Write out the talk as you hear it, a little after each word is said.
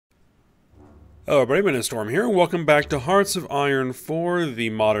Hello everybody, Millennium Storm here. Welcome back to Hearts of Iron 4,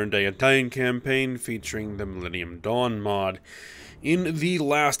 the modern-day Italian campaign featuring the Millennium Dawn mod. In the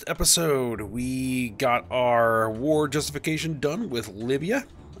last episode, we got our war justification done with Libya,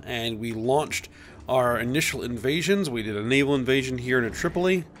 and we launched our initial invasions. We did a naval invasion here in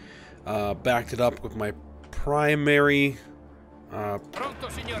Tripoli, backed it up with my primary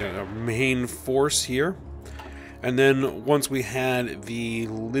main force here. And then, once we had the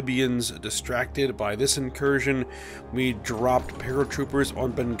Libyans distracted by this incursion, we dropped paratroopers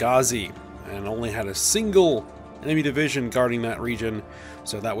on Benghazi, and only had a single enemy division guarding that region,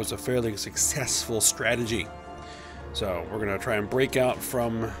 so that was a fairly successful strategy. So, we're going to try and break out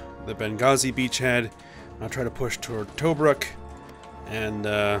from the Benghazi beachhead, I'll try to push toward Tobruk, and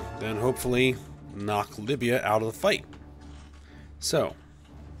then hopefully knock Libya out of the fight. So,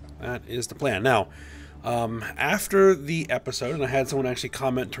 that is the plan. Now, after the episode, and I had someone actually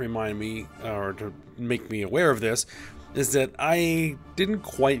comment to remind me, or to make me aware of this, is that I didn't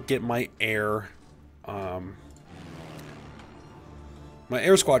quite get my air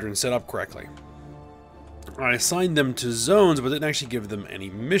squadron set up correctly. I assigned them to zones, but didn't actually give them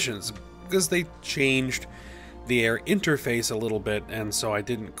any missions, because they changed the air interface a little bit, and so I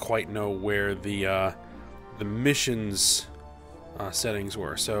didn't quite know where the missions settings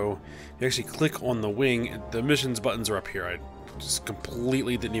were. So you actually click on the wing, the missions buttons are up here. I just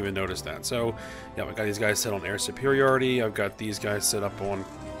completely didn't even notice that. So yeah, I've got these guys set on air superiority, I've got these guys set up on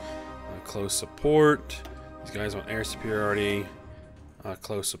close support, these guys on air superiority,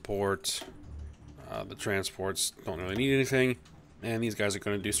 close support, the transports don't really need anything, and these guys are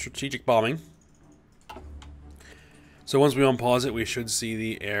going to do strategic bombing. So once we unpause it, we should see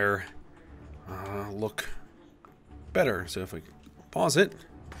the air look better. So if we pause it,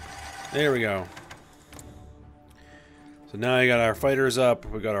 there we go. So now I got our fighters up,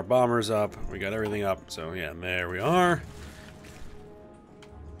 we got our bombers up, we got everything up. So yeah, there we are.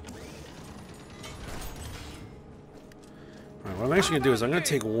 Alright, what I'm actually going to do is I'm going to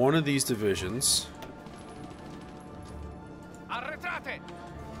take one of these divisions,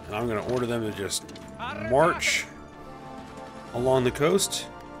 and I'm going to order them to just march along the coast.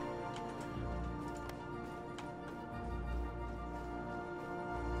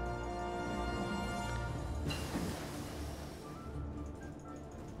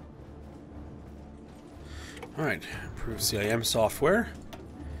 Alright, improve CIM software.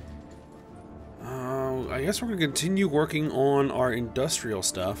 I guess we're going to continue working on our industrial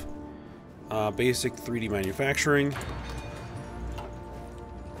stuff. Basic 3D manufacturing.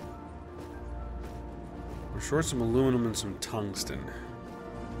 We're short some aluminum and some tungsten.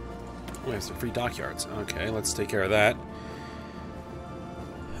 Oh, we have some free dockyards. Okay, let's take care of that.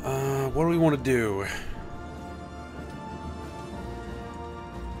 What do we want to do?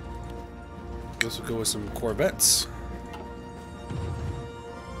 Guess we'll go with some corvettes.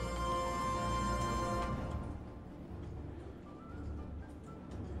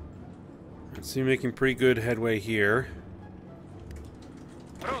 Let's see, making pretty good headway here.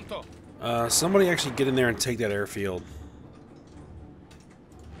 Somebody actually get in there and take that airfield.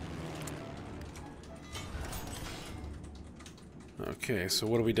 Okay, so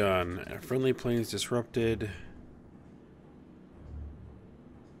what have we done? Friendly planes disrupted.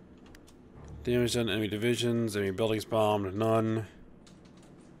 Damage done to enemy divisions, enemy buildings bombed, none.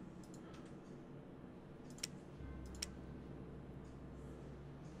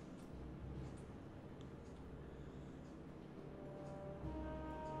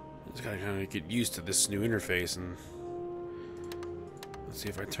 Just gotta kind of get used to this new interface, and let's see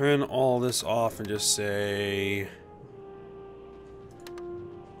if I turn all this off and just say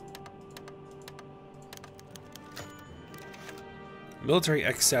military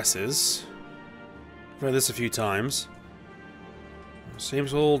excesses. Tried this a few times. Same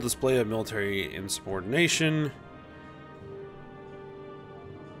old display of military insubordination.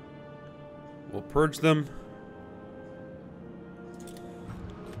 We'll purge them.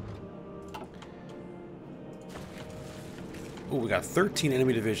 Oh, we got 13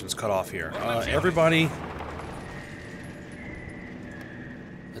 enemy divisions cut off here. Everybody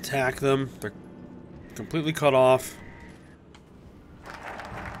attack them. They're completely cut off.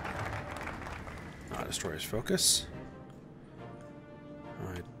 Destroyer's focus.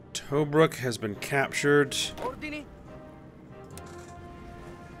 Alright, Tobruk has been captured.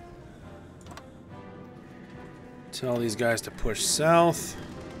 Tell these guys to push south.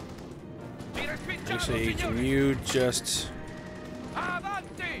 Actually, can you just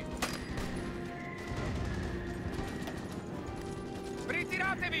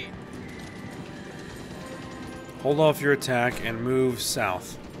hold off your attack and move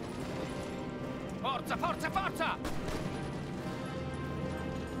south? Forza, forza, forza!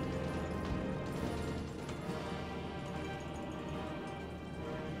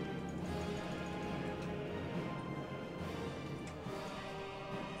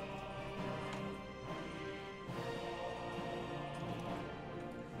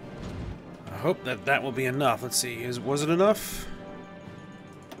 I hope that that will be enough. Let's see. Was it enough?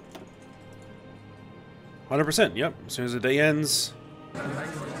 100%. Yep. As soon as the day ends.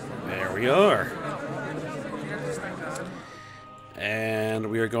 There we are. And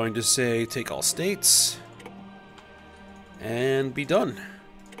we are going to say take all states. And be done.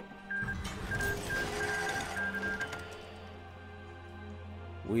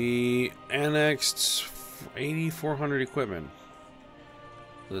 We annexed 8,400 equipment.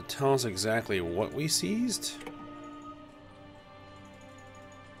 Does it tell us exactly what we seized?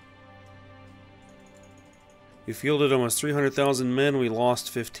 We fielded almost 300,000 men. We lost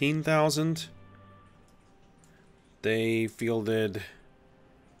 15,000. They fielded...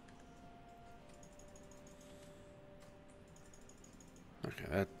 Okay,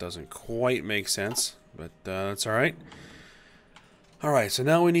 that doesn't quite make sense, but that's alright. Alright, so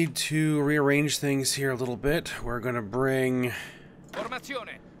now we need to rearrange things here a little bit. We're going to bring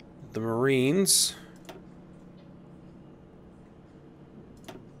the Marines.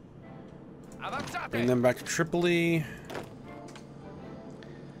 Bring them back to Tripoli.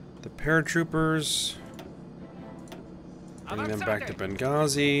 The paratroopers. Bring them back to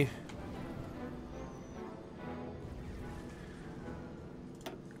Benghazi.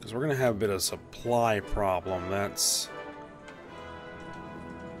 Because we're going to have a bit of supply problem. That's...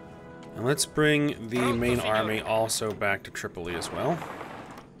 And let's bring the main army also back to Tripoli as well.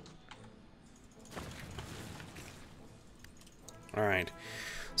 Alright.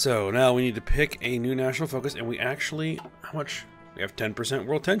 So now we need to pick a new national focus, and we actually... How much? We have 10%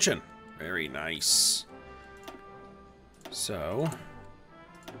 world tension. Very nice. So...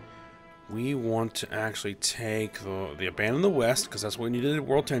 we want to actually take the abandon the West, because that's what we needed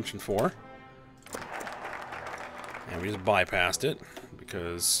world tension for. And we just bypassed it,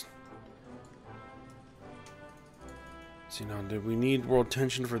 because... So, did we need world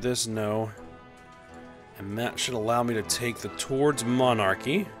tension for this? No. And that should allow me to take the towards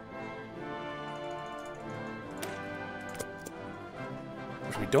monarchy.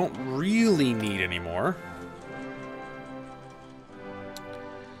 Which we don't really need anymore.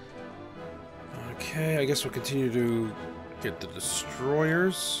 Okay, I guess we'll continue to get the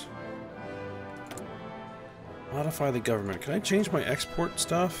destroyers. Modify the government. Can I change my export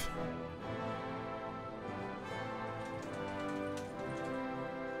stuff?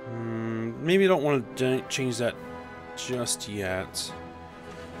 Maybe I don't want to change that just yet.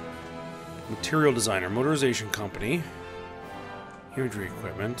 Material designer, motorization company, imagery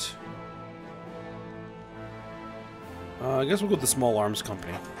equipment. I guess we'll go with the small arms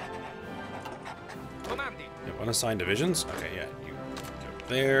company. Yep, unassigned divisions. Okay, yeah, you go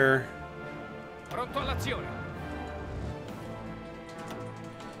there.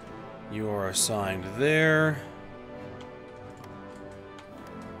 You are assigned there.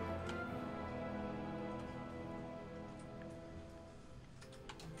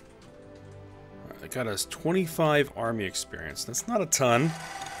 Got us 25 army experience. That's not a ton.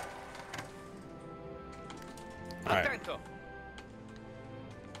 Alright.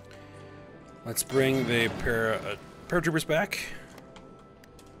 Let's bring the paratroopers back.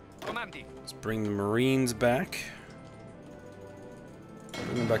 Let's bring the Marines back.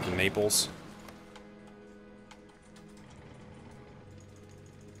 Bring them back to Naples.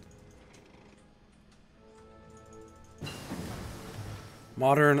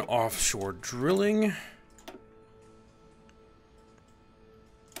 Modern offshore drilling.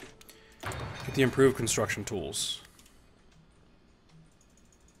 Get the improved construction tools.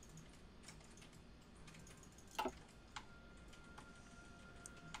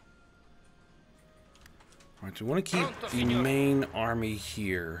 Alright, we want to keep the main army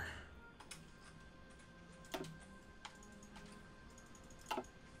here.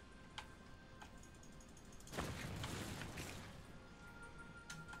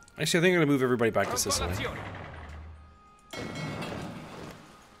 Actually, I think I'm going to move everybody back to Sicily.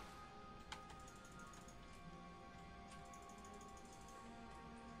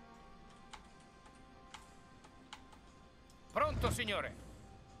 Pronto, signore.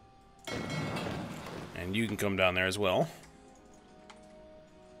 And you can come down there as well.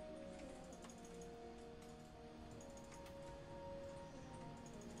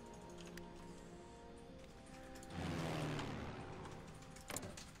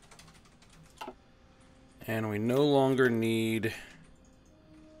 And we no longer need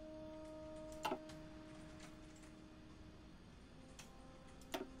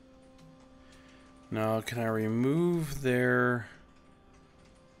Now, can I remove their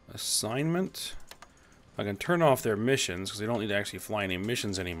assignment? I can turn off their missions, because they don't need to actually fly any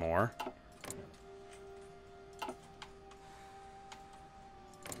missions anymore.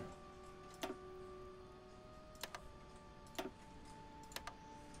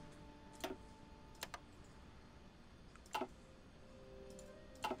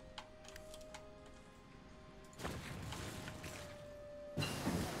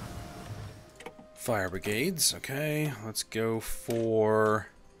 Fire brigades, okay. Let's go for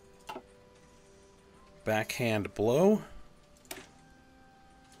backhand blow.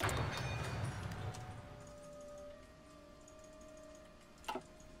 About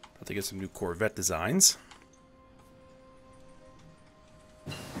to get some new Corvette designs.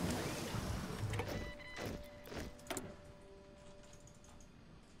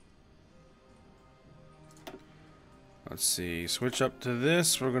 Let's see, switch up to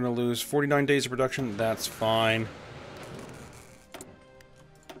this. We're going to lose 49 days of production. That's fine.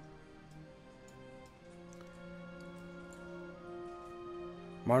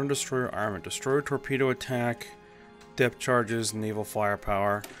 Modern destroyer armament. Destroyer torpedo attack. Depth charges. Naval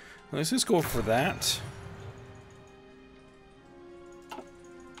firepower. Let's just go for that.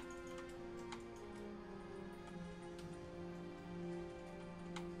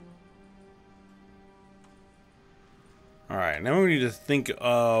 Alright, now we need to think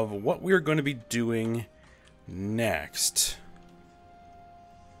of what we're going to be doing next.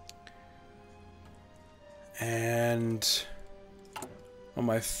 And well,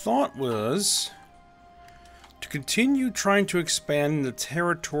 my thought was to continue trying to expand the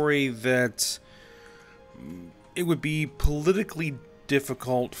territory that it would be politically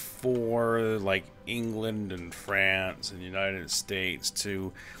difficult for, like, England and France and the United States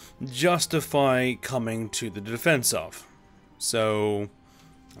to justify coming to the defense of. So,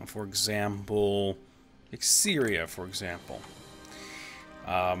 for example, like Syria, for example.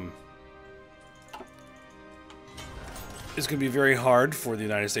 It's going to be very hard for the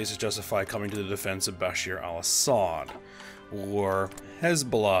United States to justify coming to the defense of Bashar al-Assad, or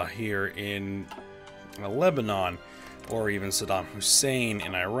Hezbollah here in Lebanon, or even Saddam Hussein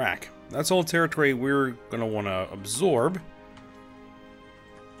in Iraq. That's all territory we're going to want to absorb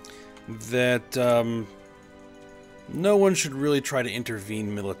that no one should really try to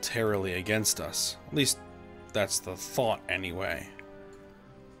intervene militarily against us. At least that's the thought anyway.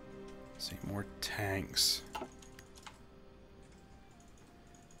 Let's see, more tanks.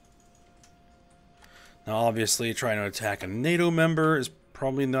 Now obviously trying to attack a NATO member is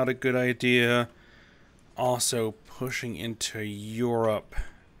probably not a good idea. Also pushing into Europe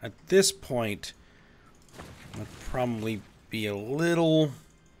at this point would probably be a little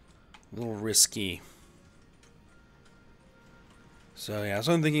risky. So yeah,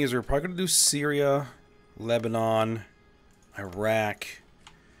 so I'm thinking is we're probably going to do Syria, Lebanon, Iraq,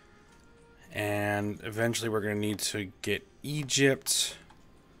 and eventually we're going to need to get Egypt,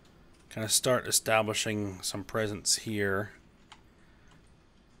 kind of start establishing some presence here.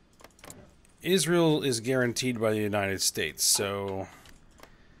 Israel is guaranteed by the United States, so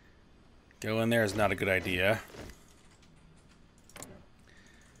go in there is not a good idea.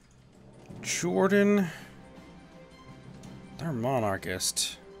 Jordan, they're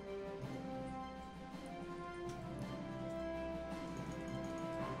monarchist.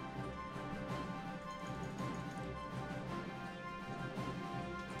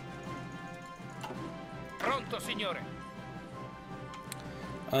 Pronto, signore.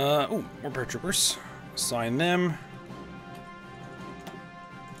 Oh, more paratroopers. Assign them.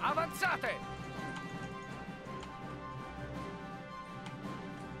 Avanzate!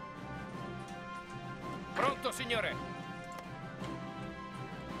 Pronto, signore.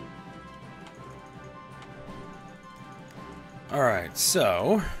 Alright,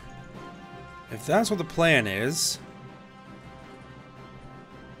 so if that's what the plan is,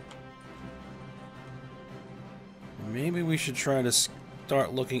 maybe we should try to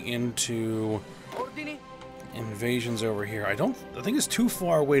start looking into Ordini? invasions over here. I think it's too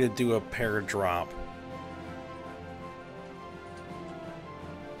far away to do a paradrop.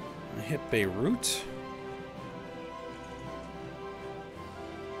 I hit Beirut.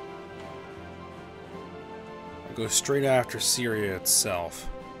 I'll go straight after Syria itself.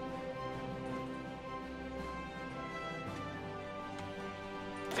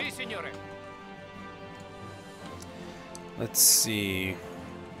 Si, signore. Let's see.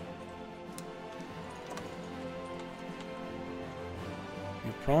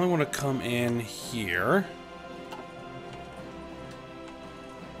 You probably want to come in here.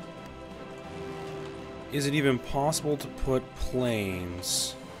 Is it even possible to put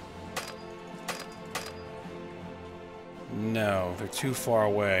planes? No, they're too far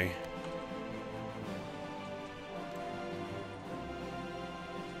away.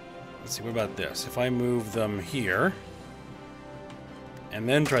 Let's see, what about this? If I move them here, and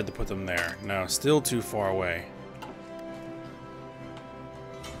then tried to put them there. No, still too far away.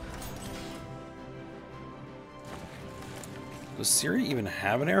 Does Syria even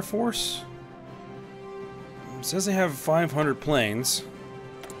have an air force? It says they have 500 planes.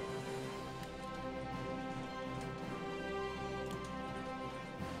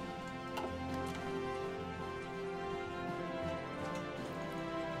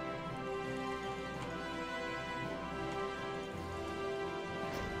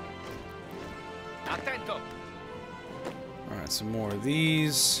 Attento. Alright, some more of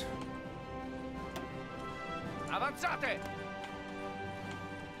these. Avanzate.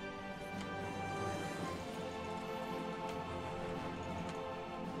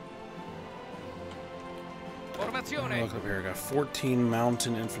 Formazione. Look up here, I got 14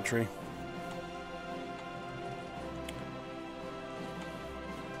 mountain infantry.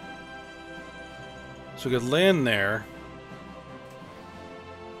 So we could land there.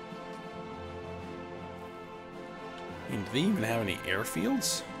 I mean, do they even have any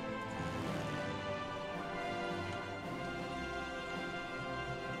airfields?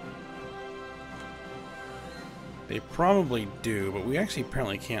 They probably do, but we actually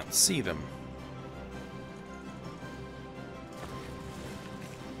apparently can't see them.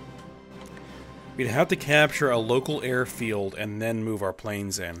 We'd have to capture a local airfield and then move our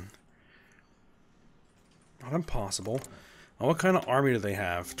planes in. Not impossible. Oh, what kind of army do they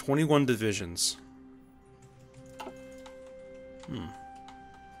have? 21 divisions.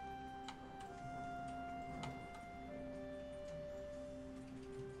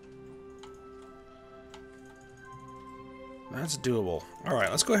 That's doable. Alright,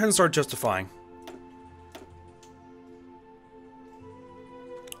 let's go ahead and start justifying.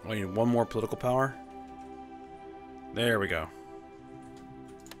 We need one more political power. There we go.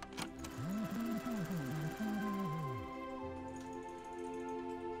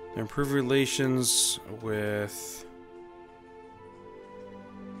 Improve relations with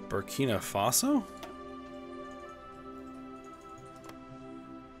Burkina Faso?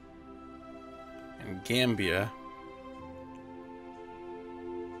 And Gambia.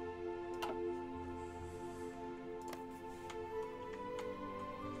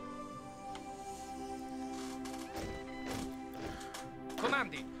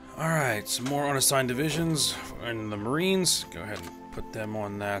 Alright, some more unassigned divisions and the Marines. Go ahead and put them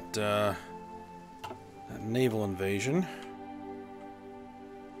on that, that naval invasion.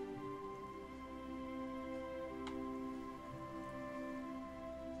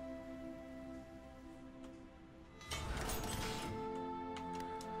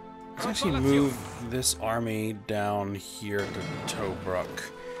 Let's actually move this army down here to Tobruk.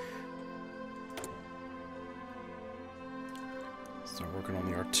 Start working on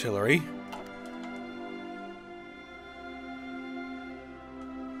the artillery.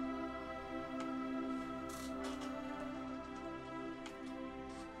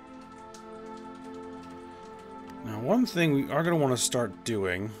 Now, one thing we are going to want to start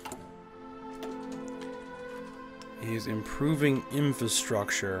doing is improving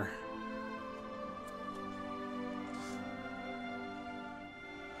infrastructure.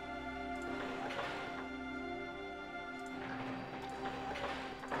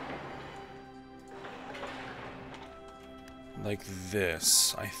 Like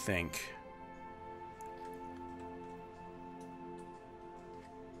this, I think.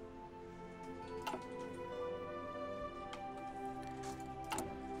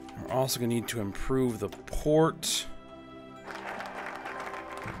 We're also going to need to improve the port.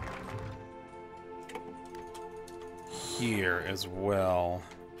 Here as well.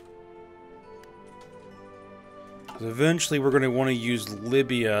 Because eventually we're going to want to use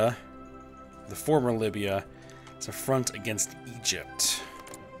Libya, the former Libya, as a front against Egypt.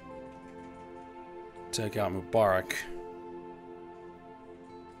 Take out Mubarak.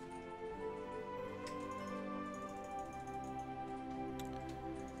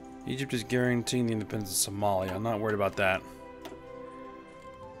 Egypt is guaranteeing the independence of Somalia. I'm not worried about that.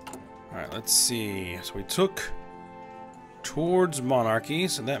 Alright, let's see. So we took towards monarchy,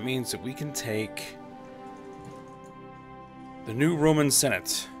 so that means that we can take the new Roman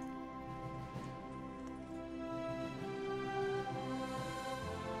Senate.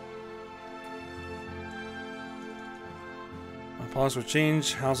 Policy will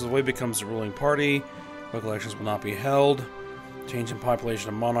change. House of the Way becomes the ruling party. Local elections will not be held. Change in population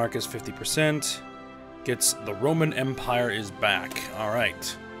of monarch is 50%. Gets the Roman Empire is back.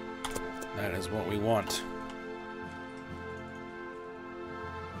 Alright. That is what we want.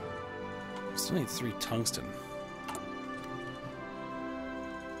 Still need 3 tungsten.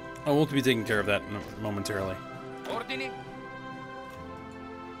 Oh, we'll be taking care of that momentarily. Ordini.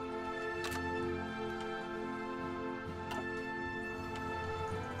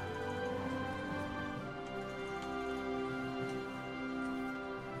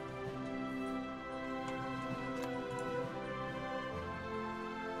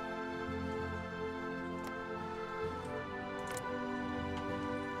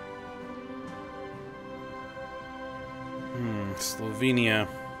 Slovenia.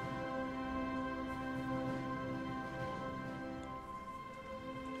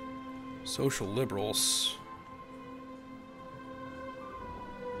 Social liberals.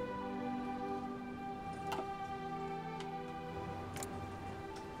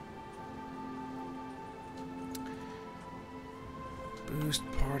 Boost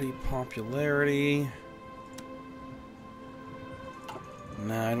party popularity.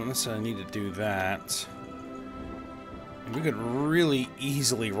 Nah, I don't necessarily need to do that. We could really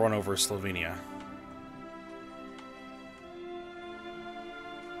easily run over Slovenia.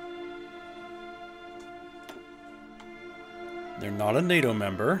 They're not a NATO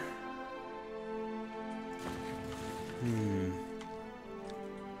member.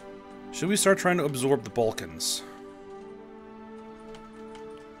 Should we start trying to absorb the Balkans?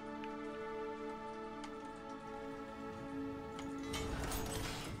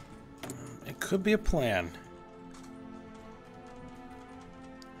 It could be a plan.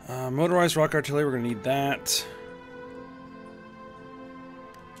 Motorized rocket artillery, we're going to need that.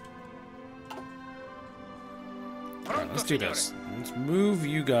 Alright, let's do this. Let's move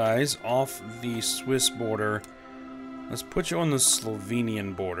you guys off the Swiss border. Let's put you on the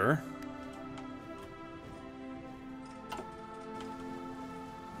Slovenian border.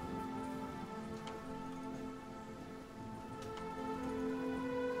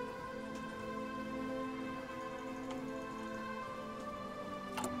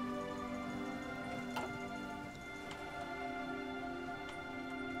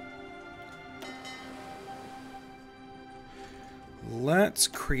 Let's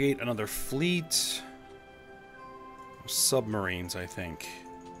create another fleet of submarines, I think.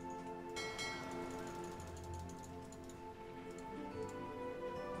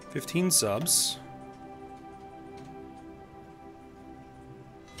 $15 subs.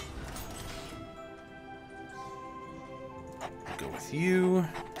 Go with you.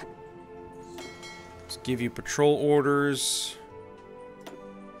 Let's give you patrol orders.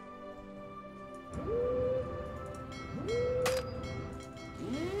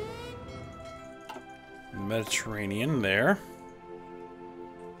 Mediterranean there.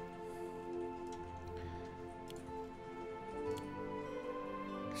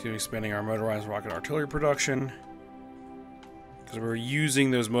 Keep expanding our motorized rocket artillery production because we're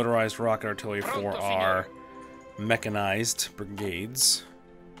using those motorized rocket artillery for our mechanized brigades.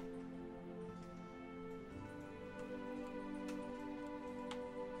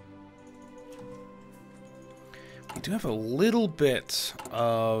 We do have a little bit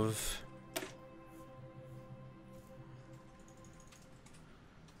of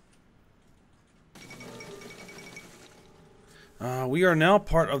we are now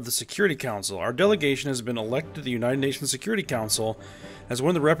part of the Security Council. Our delegation has been elected to the United Nations Security Council as one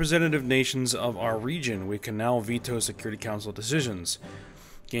of the representative nations of our region. We can now veto Security Council decisions.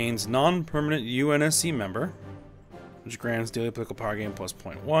 Gains non-permanent UNSC member, which grants daily political power gain plus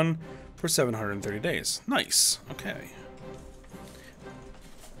 0.1 for 730 days. Nice. Okay.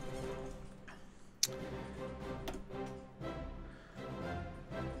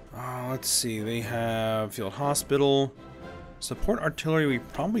 Let's see. They have field hospital. Support artillery we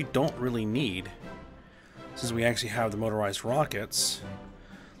probably don't really need, since we actually have the motorized rockets.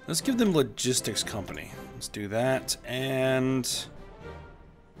 Let's give them logistics company. Let's do that. And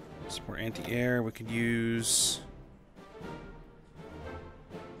support anti-air. We could use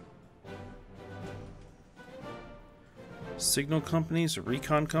signal companies, a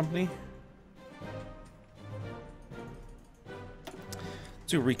recon company. Let's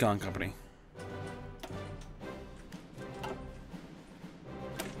do a recon company.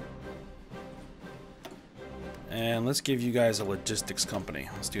 And let's give you guys a logistics company.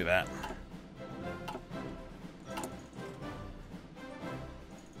 Let's do that.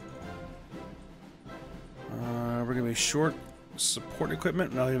 We're going to be short support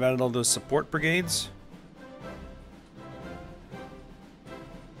equipment. Now we've added all those support brigades.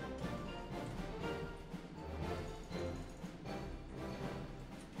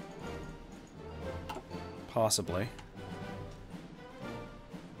 Possibly.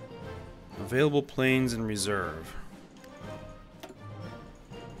 Available planes in reserve.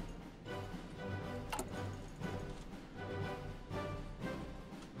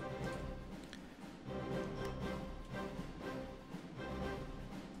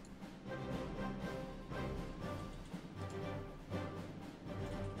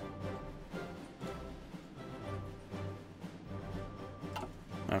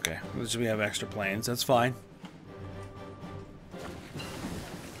 Okay, we have extra planes. That's fine.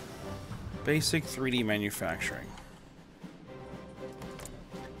 Basic 3D manufacturing.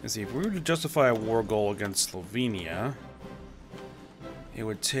 Let's see, if we were to justify a war goal against Slovenia, it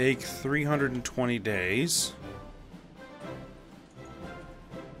would take 320 days.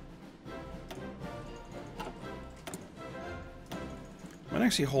 Might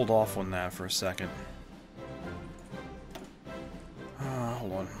actually hold off on that for a second.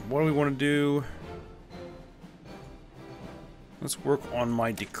 Hold on. What do we want to do? Let's work on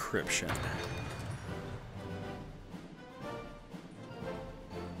my decryption.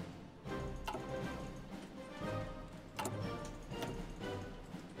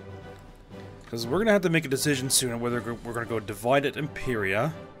 Because we're going to have to make a decision soon on whether we're going to go Divided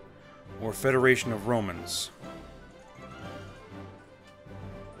Imperia or Federation of Romans.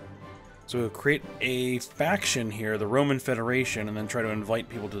 So we'll create a faction here, the Roman Federation, and then try to invite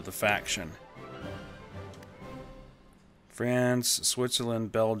people to the faction. France,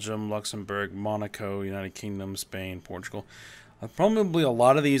 Switzerland, Belgium, Luxembourg, Monaco, United Kingdom, Spain, Portugal. Probably a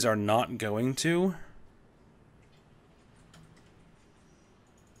lot of these are not going to.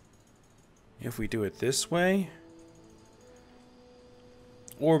 If we do it this way.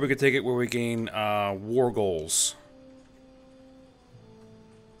 Or we could take it where we gain war goals.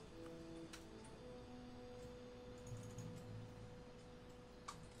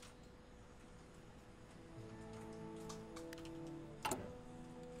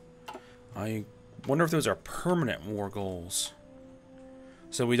 I wonder if those are permanent war goals.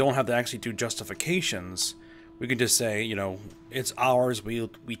 So we don't have to actually do justifications. We can just say, you know, it's ours, we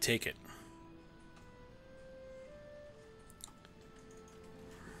take it.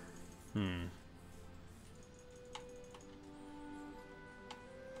 Hmm.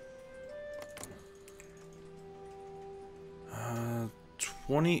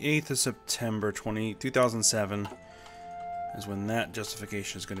 28th of September 2007 is when that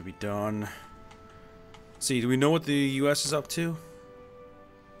justification is going to be done. Let's see, do we know what the US is up to?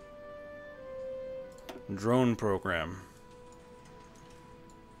 Drone program.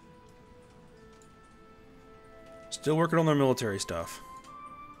 Still working on their military stuff.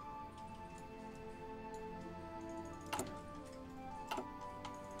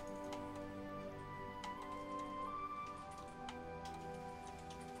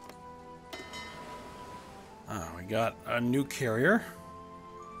 We got a new carrier.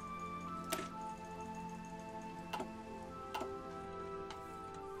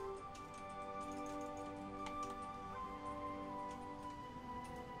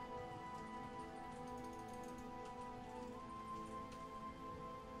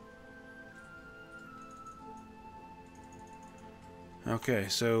 Okay,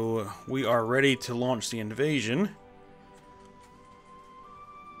 so we are ready to launch the invasion.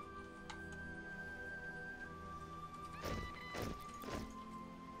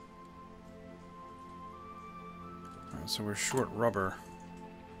 So we're short rubber.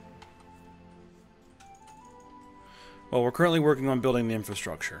 Well, we're currently working on building the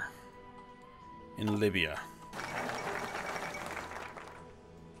infrastructure in Libya.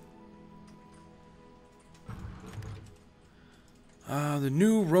 The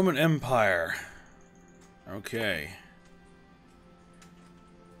new Roman Empire. Okay.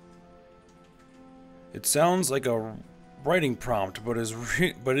 It sounds like a writing prompt, but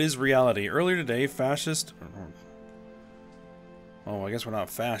is reality. Earlier today, fascist... Oh, I guess we're not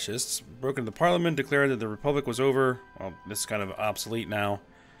fascists. Broke into the parliament, declared that the republic was over. Well, this is kind of obsolete now.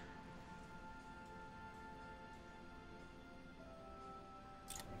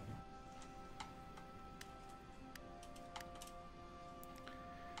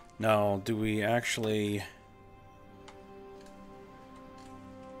 Now, do we actually...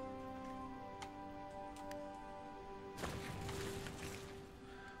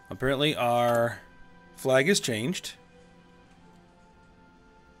 Apparently our flag has changed.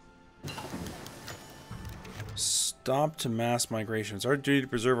 Stop to mass migration. It's our duty to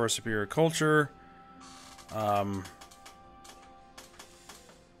preserve our superior culture. Okay,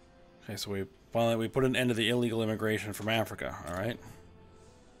 so we put an end to the illegal immigration from Africa. All right.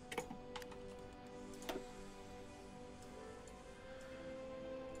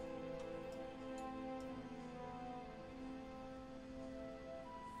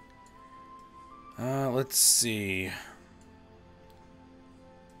 Let's see.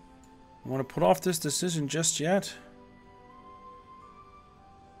 Want to put off this decision just yet?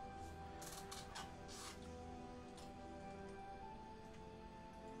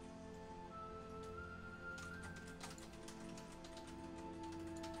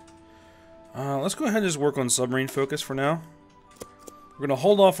 Let's go ahead and just work on submarine focus for now. We're going to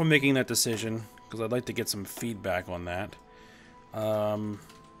hold off on making that decision, because I'd like to get some feedback on that.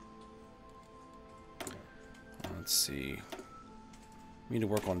 Let's see. We need to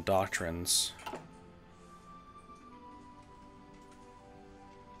work on doctrines.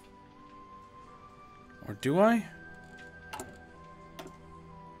 Or do I?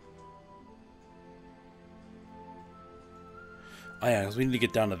 Oh yeah, because we need to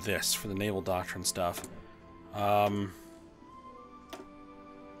get down to this for the naval doctrine stuff.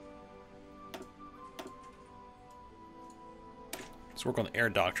 Let's work on the air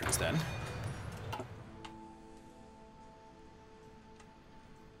doctrines then.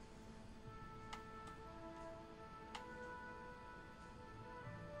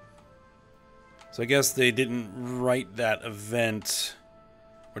 So I guess they didn't write that event,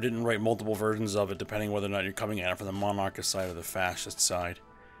 or didn't write multiple versions of it, depending whether or not you're coming at it from the monarchist side or the fascist side.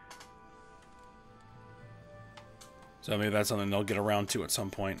 So maybe that's something they'll get around to at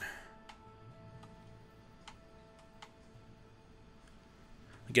some point.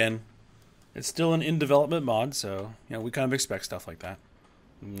 Again, it's still an in-development mod, so you know we kind of expect stuff like that.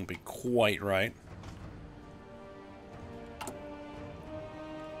 It won't be quite right.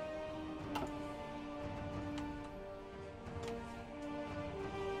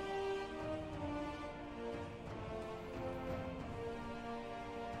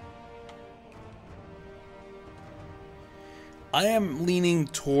 I am leaning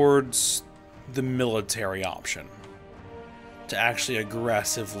towards the military option. To actually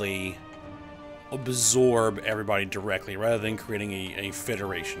aggressively absorb everybody directly, rather than creating a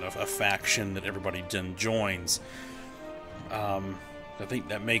federation, a faction that everybody then joins. I think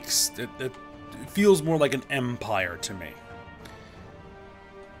that makes... it feels more like an empire to me.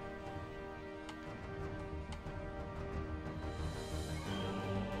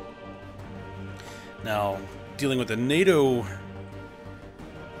 Now, dealing with the NATO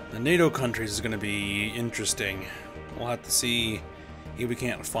countries is going to be interesting. We'll have to see if we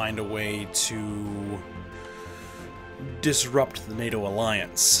can't find a way to disrupt the NATO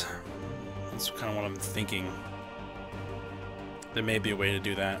alliance. That's kind of what I'm thinking. There may be a way to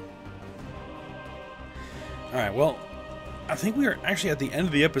do that. Alright, well, I think we are actually at the end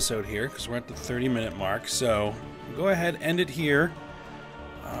of the episode here, because we're at the 30-minute mark, so we'll go ahead and end it here.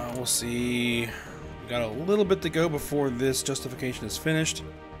 We'll see... We've got a little bit to go before this justification is finished.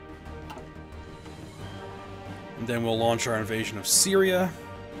 And then we'll launch our invasion of Syria.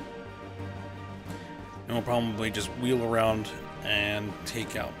 And we'll probably just wheel around and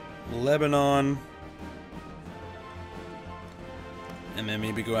take out Lebanon. And then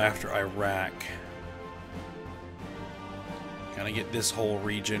maybe go after Iraq. Kind of get this whole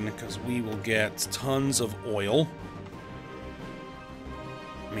region, because we will get tons of oil.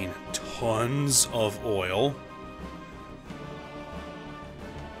 I mean, tons of oil.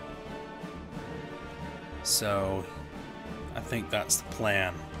 So, I think that's the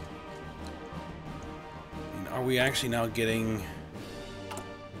plan. And are we actually now getting...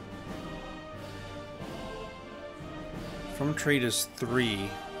 From trade is 3.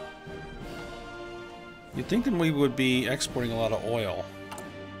 You'd think that we would be exporting a lot of oil.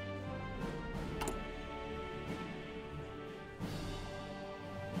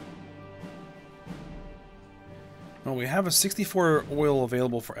 Well, we have a 64 oil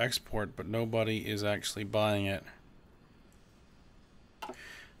available for export, but nobody is actually buying it.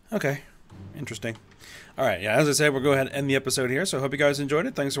 Okay, interesting. Alright, yeah, as I said, we'll go ahead and end the episode here, so I hope you guys enjoyed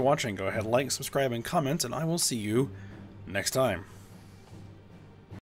it. Thanks for watching. Go ahead, like, subscribe, and comment, and I will see you next time.